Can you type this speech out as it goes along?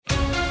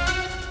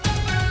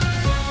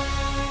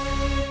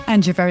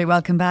And you're very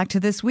welcome back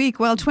to This Week.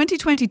 Well,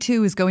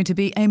 2022 is going to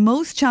be a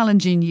most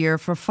challenging year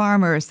for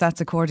farmers.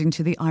 That's according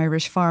to the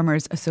Irish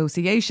Farmers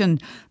Association.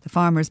 The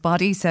farmers'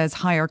 body says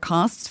higher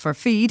costs for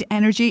feed,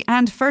 energy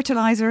and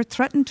fertiliser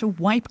threaten to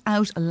wipe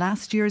out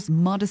last year's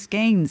modest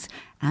gains.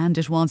 And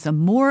it wants a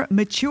more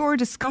mature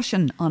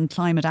discussion on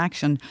climate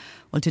action.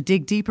 Well, to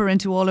dig deeper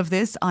into all of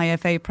this,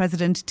 IFA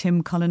President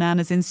Tim Cullinan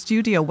is in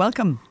studio.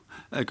 Welcome.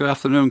 Good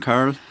afternoon,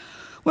 Carol.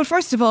 Well,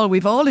 first of all,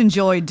 we've all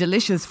enjoyed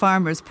delicious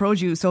farmers'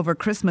 produce over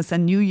Christmas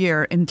and New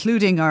Year,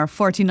 including our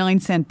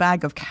 49-cent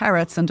bag of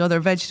carrots and other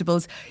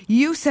vegetables.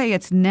 You say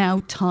it's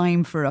now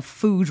time for a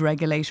food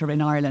regulator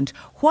in Ireland.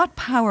 What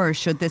power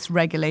should this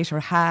regulator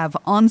have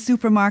on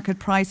supermarket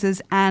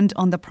prices and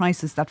on the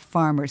prices that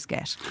farmers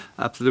get?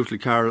 Absolutely,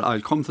 Carol. I'll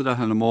come to that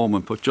in a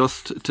moment. But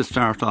just to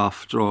start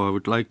off, Joe, I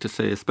would like to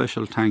say a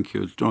special thank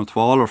you to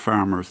all our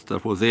farmers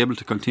that was able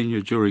to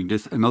continue during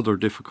this another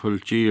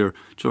difficult year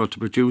to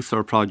produce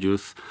our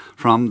produce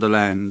from the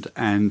land.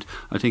 And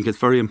I think it's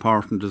very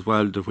important as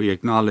well that we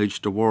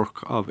acknowledge the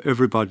work of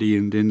everybody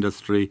in the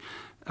industry,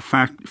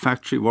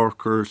 factory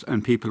workers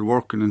and people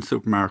working in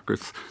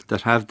supermarkets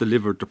that have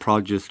delivered the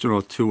produce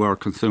to our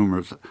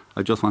consumers.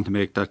 I just want to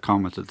make that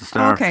comment at the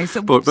start. Okay,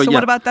 so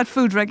what about that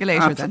food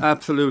regulator then?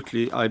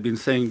 Absolutely. I've been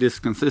saying this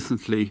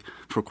consistently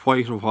for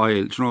quite a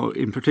while.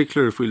 In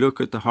particular, if we look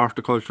at the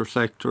horticulture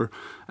sector,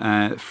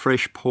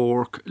 fresh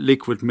pork,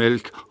 liquid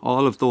milk,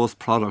 all of those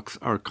products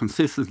are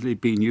consistently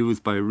being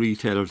used by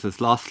retailers as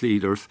loss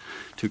leaders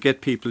to get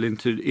people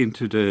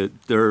into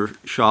their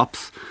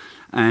shops.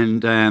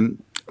 And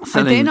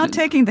are they not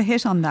taking the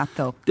hit on that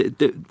though?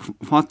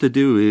 What they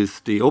do is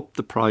they up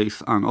the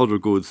price on other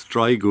goods,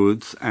 dry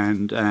goods,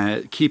 and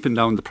keeping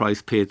down the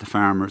price paid to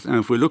farmers. And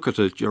if we look at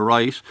it, you're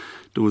right,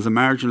 there was a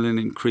marginal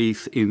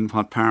increase in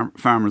what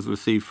farmers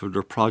received for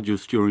their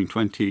produce during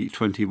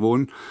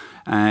 2021,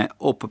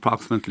 up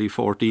approximately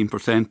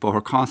 14%, but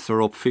our costs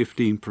are up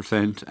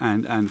 15%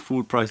 and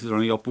food prices are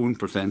only up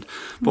 1%.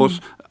 But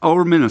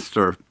our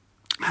minister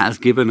has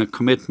given a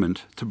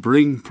commitment to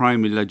bring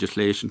primary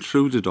legislation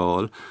through the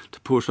Dáil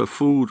to put a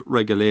food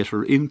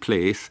regulator in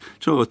place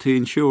to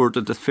ensure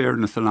that there's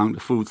fairness along the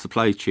food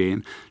supply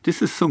chain.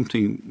 This is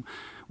something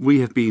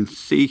we have been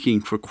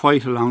seeking for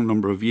quite a long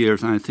number of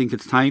years, and I think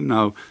it's time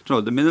now.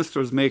 The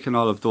minister is making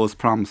all of those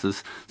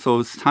promises,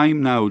 so it's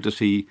time now that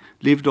he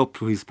lived up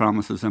to his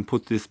promises and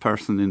put this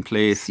person in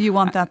place. So you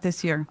want that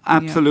this year?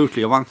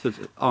 Absolutely. I want it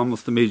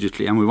almost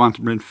immediately, and we want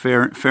to bring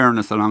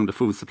fairness along the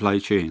food supply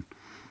chain.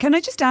 Can I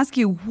just ask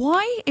you,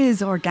 why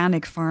is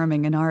organic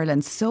farming in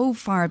Ireland so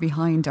far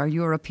behind our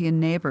European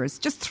neighbours?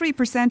 Just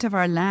 3% of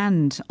our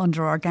land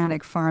under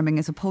organic farming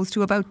as opposed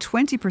to about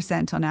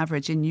 20% on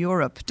average in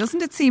Europe.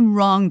 Doesn't it seem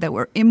wrong that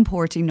we're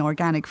importing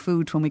organic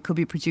food when we could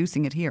be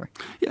producing it here?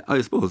 Yeah,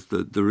 I suppose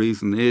the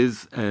reason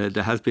is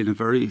there has been a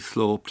very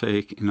slow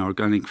uptake in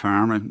organic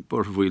farming,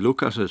 but if we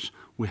look at it,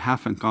 we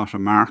haven't got a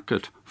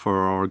market for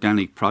our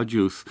organic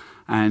produce.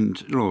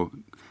 And,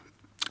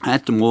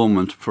 at the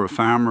moment, for a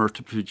farmer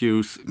to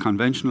produce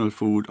conventional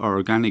food or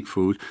organic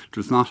food,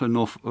 there's not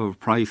enough of a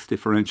price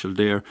differential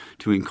there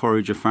to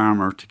encourage a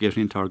farmer to get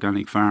into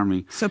organic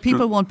farming. So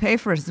people won't pay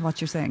for it, is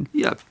what you're saying?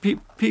 Yeah,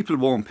 people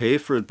won't pay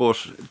for it, but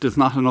there's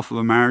not enough of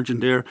a margin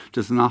there.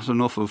 There's not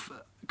enough of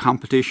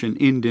competition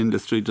in the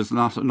industry. There's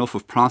not enough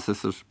of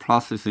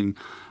processing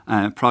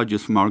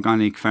produce from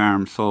organic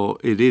farms, so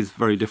it is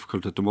very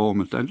difficult at the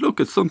moment. And look,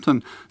 it's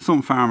something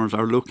some farmers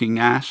are looking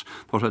at,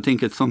 but I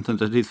think it's something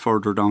that is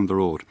further down the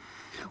road.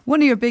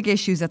 One of your big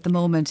issues at the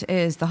moment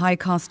is the high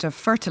cost of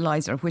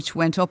fertiliser, which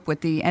went up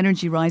with the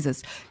energy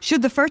rises.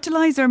 Should the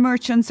fertiliser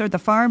merchants or the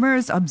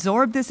farmers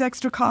absorb this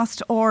extra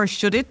cost, or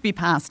should it be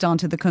passed on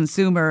to the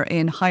consumer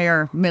in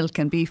higher milk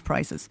and beef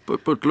prices?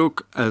 But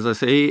look, as I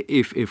say,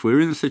 if we're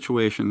in a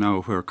situation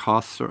now where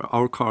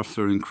our costs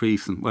are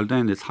increasing, well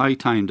then it's high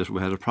time that we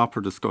had a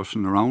proper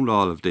discussion around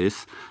all of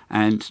this,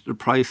 and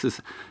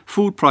the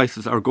food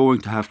prices are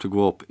going to have to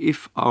go up.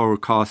 If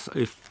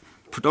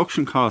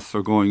production costs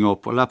are going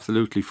up, well,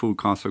 absolutely food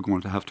costs are going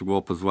to have to go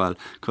up as well,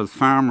 because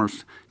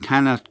farmers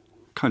cannot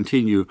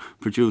continue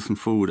producing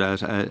food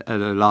at a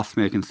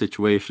loss-making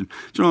situation.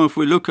 If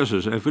we look at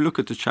it, if we look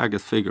at the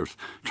Teagasc figures,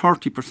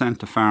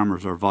 30% of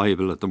farmers are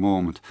viable at the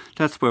moment.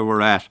 That's where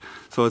we're at.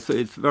 So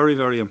it's very,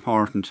 very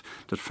important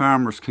that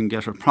farmers can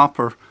get a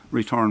proper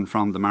return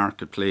from the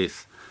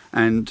marketplace.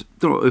 And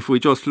if we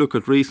just look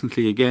at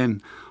recently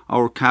again,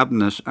 our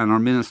Cabinet and our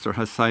Minister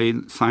has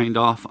signed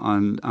off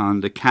on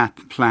the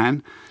CAP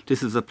plan.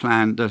 This is a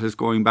plan that is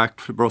going back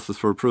to Brussels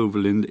for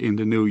approval in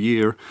the new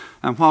year.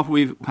 And what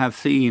we have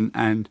seen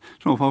and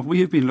what we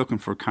have been looking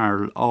for,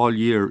 Carol, all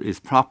year is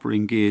proper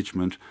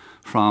engagement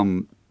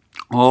from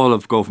all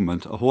of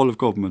government, a whole of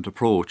government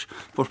approach.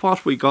 But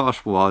what we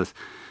got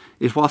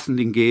it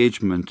wasn't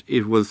engagement,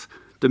 it was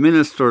the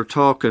minister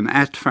talking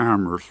at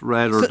farmers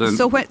rather than...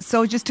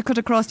 So just to cut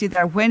across you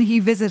there, when he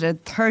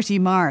visited 30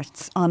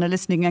 marts on a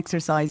listening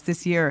exercise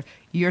this year,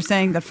 you're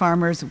saying that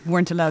farmers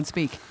weren't allowed to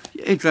speak?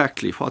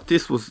 Exactly. What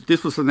this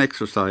was an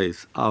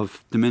exercise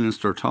of the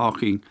minister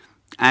talking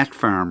at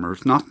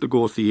farmers, not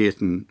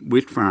negotiating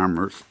with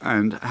farmers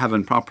and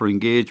having proper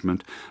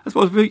engagement. I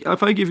suppose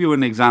if I give you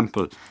an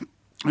example,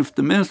 if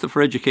the Minister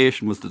for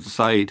Education was to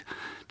decide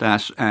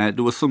that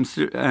there was some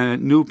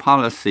new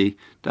policy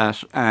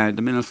that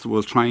the Minister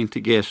was trying to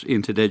get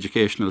into the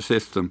educational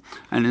system,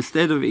 and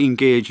instead of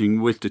engaging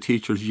with the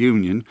teachers'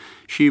 union,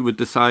 she would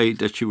decide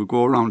that she would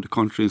go around the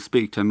country and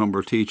speak to a number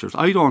of teachers.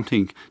 I don't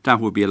think that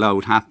would be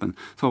allowed to happen.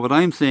 So what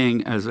I'm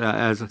saying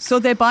So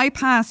they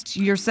bypassed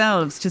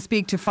yourselves to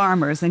speak to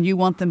farmers, and you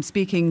want them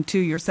speaking to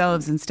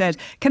yourselves instead.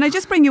 Can I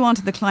just bring you on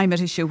to the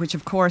climate issue, which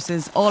of course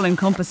is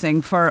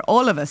all-encompassing for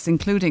all of us,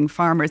 including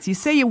farmers. You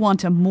say you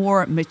want a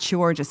more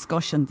mature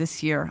discussion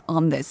this year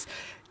on this.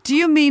 Do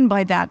you mean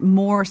by that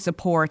more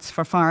supports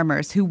for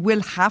farmers who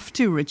will have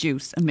to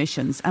reduce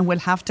emissions and will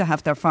have to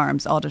have their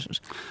farms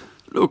audited?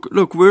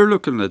 Look, we're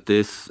looking at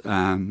this,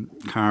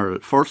 Carol.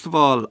 First of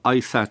all, I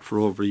sat for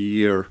over a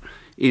year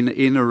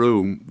in a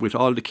room with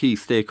all the key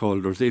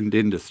stakeholders in the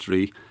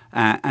industry,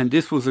 and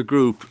this was a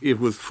group, it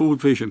was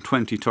Food Vision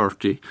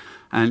 2030,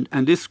 and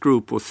this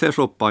group was set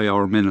up by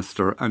our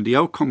minister, and the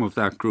outcome of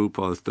that group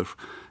was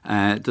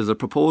that there's a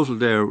proposal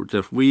there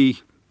that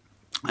we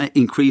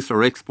increase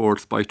our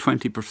exports by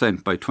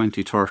 20% by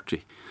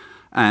 2030.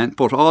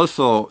 But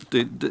also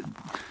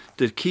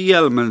the key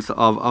elements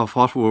of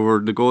what we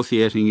were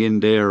negotiating in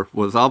there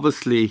was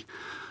obviously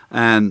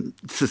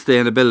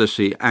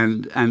sustainability,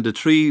 and the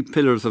three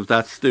pillars of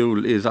that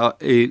stool is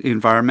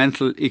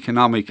environmental,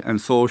 economic and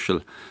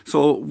social.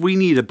 So we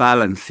need a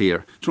balance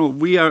here. So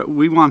we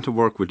want to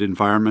work with the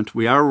environment,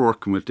 we are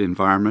working with the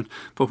environment,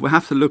 but we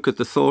have to look at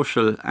the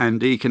social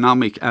and the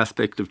economic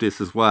aspect of this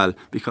as well,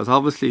 because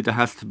obviously there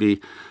has to be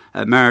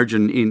a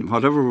margin in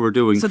whatever we're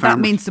doing. So that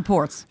means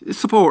supports?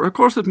 Support, of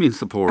course it means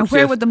support. And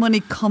where would the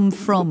money come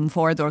from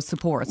for those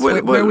supports?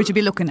 Where would you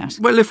be looking at?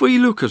 Well, if we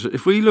look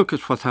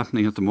at what's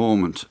happening at the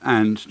moment,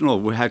 and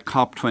we had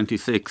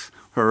COP26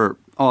 where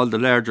all the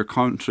larger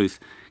countries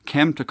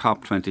came to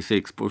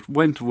COP26 but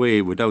went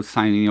away without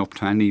signing up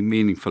to any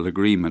meaningful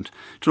agreement.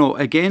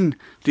 Again,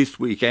 this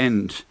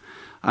weekend,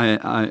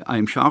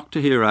 I'm shocked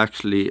to hear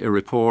actually a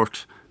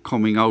report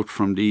coming out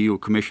from the EU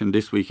Commission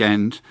this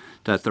weekend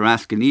that they're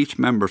asking each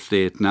member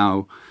state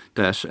now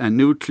that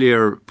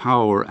nuclear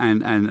power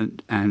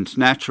and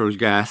natural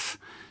gas,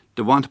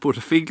 they want to put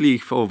a fig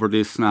leaf over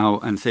this now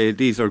and say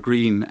these are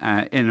green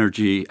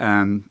energy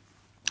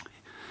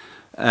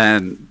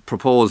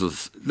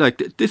proposals.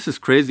 Like, this is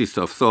crazy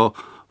stuff. So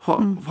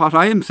what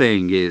I am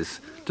saying is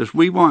that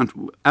we want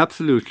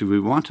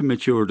a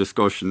mature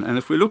discussion, and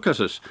if we look at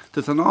it,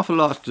 there's an awful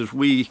lot that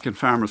we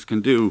farmers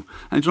can do.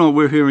 And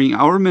we're hearing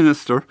our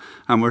minister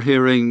and we're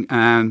hearing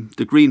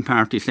the Green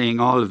Party saying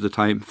all of the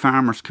time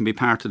farmers can be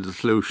part of the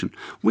solution.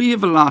 We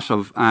have a lot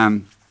of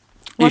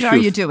What are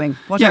you doing?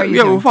 What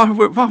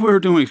we're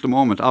doing at the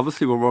moment,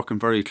 obviously we're working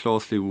very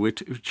closely with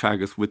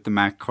Teagasc, with the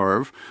MAC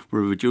curve.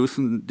 We're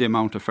reducing the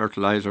amount of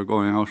fertiliser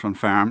going out on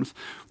farms.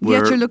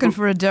 Yet you're looking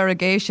for a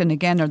derogation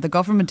again, or the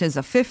government is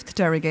a fifth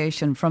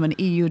derogation from an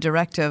EU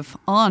directive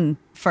on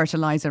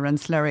fertiliser and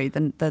slurry,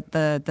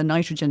 the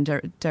nitrogen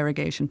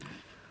derogation.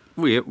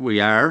 We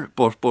are,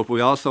 but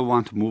we also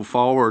want to move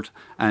forward,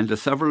 and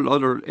there's several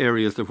other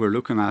areas that we're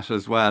looking at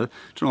as well.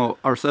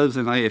 Ourselves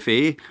in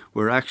IFA,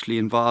 we're actually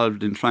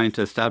involved in trying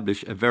to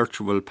establish a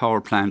virtual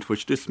power plant,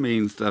 which this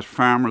means that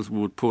farmers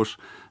would put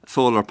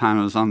solar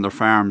panels on their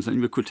farms,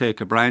 and we could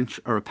take a branch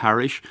or a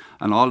parish,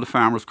 and all the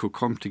farmers could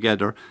come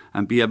together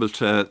and be able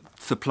to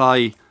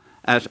supply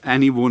at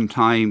any one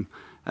time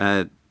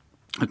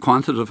a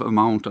quantitative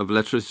amount of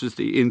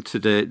electricity into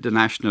the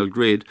national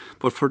grid.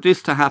 But for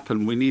this to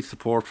happen, we need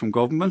support from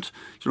government.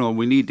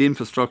 We need the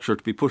infrastructure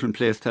to be put in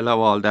place to allow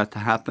all that to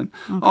happen.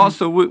 Okay.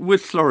 Also,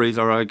 with slurries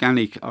or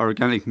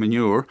organic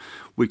manure,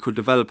 we could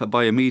develop a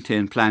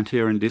biomethane plant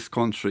here in this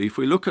country. If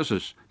we look at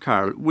it,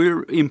 Carl,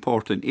 we're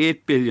importing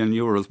 €8 billion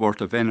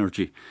worth of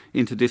energy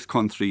into this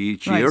country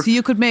each year. Right, so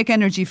you could make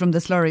energy from the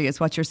slurry is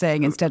what you're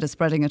saying, instead of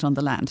spreading it on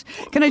the land.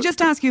 Can I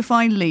just ask you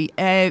finally,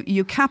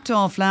 you capped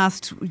off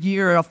last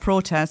year of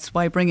protests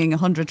by bringing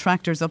 100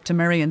 tractors up to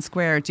Merrion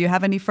Square. Do you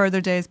have any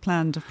further days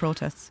planned of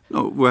protests?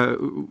 No,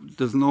 well,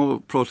 there's no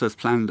protest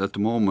planned at the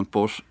moment,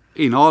 but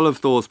in all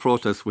of those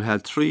protests, we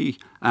had three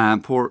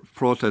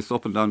protests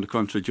up and down the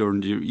country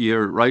during the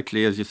year.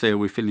 Rightly, as you say,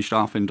 we finished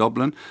off in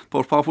Dublin.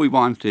 But what we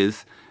want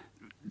is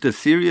the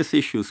serious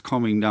issues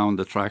coming down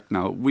the track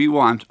now. We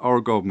want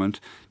our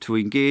government to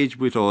engage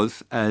with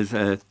us as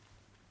a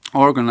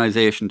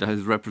organisation that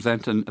is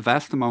representing a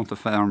vast amount of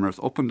farmers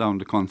up and down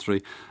the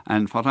country.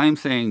 And what I'm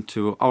saying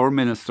to our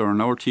minister and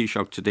our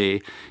Taoiseach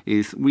today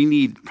is we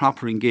need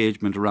proper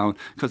engagement around,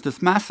 because there's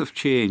massive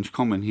change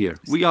coming here.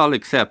 We all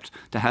accept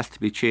there has to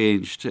be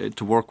change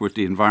to work with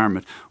the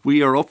environment.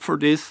 We are up for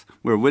this,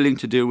 we're willing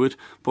to do it,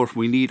 but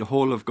we need a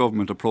whole of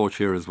government approach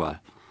here as well.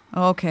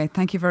 Okay,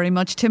 thank you very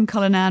much. Tim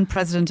Cullinan,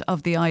 President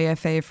of the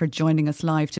IFA, for joining us live today.